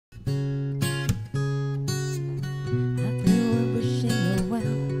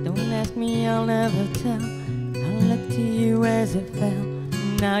I'll never tell. I looked to you as it fell.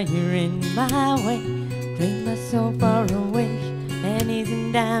 Now you're in my way. Trade my soul for a wish, pennies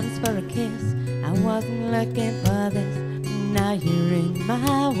and dimes for a kiss. I wasn't looking for this. Now you're in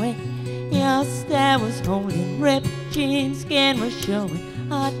my way. Your stare was holding, ripped jeans, skin was showing.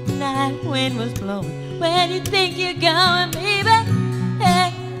 Hot night, wind was blowing. Where do you think you're going, baby?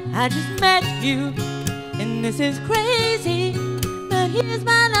 Hey, I just met you, and this is crazy. But here's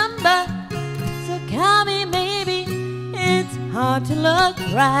my number, so call me maybe. It's hard to look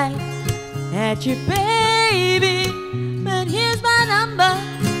right at you, baby. But here's my number,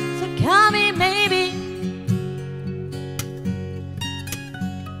 so call me maybe.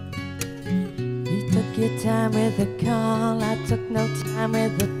 You took your time with the call, I took no time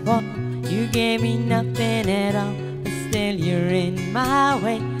with the phone. You gave me nothing at all, but still you're in my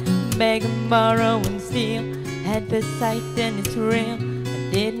way. Beg and borrow and steal, at the sight and it's real.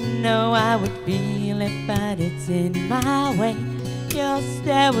 I didn't know I would feel it, but it's in my way. Your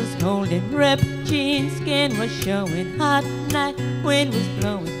stare was holding, ripped jeans, skin was showing. Hot night, wind was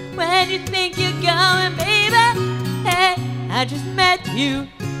blowing. Where do you think you're going, baby? Hey, I just met you,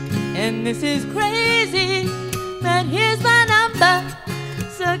 and this is crazy. But here's my number,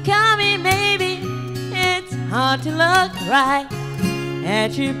 so call me maybe. It's hard to look right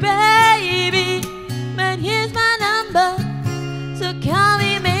at you, baby. But here's my number, so call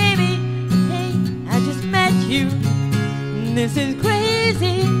me maybe. Hey, I just met you, and this is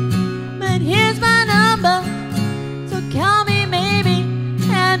crazy. But here's my number, so call me maybe.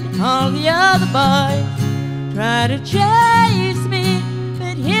 And all the other boys try to chase me,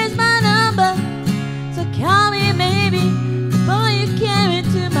 but here's my number, so call me maybe. Boy, you came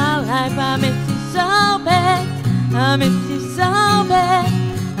into my life, I miss you so bad. I miss you so bad.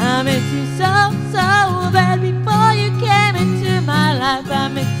 I miss you so, so bad.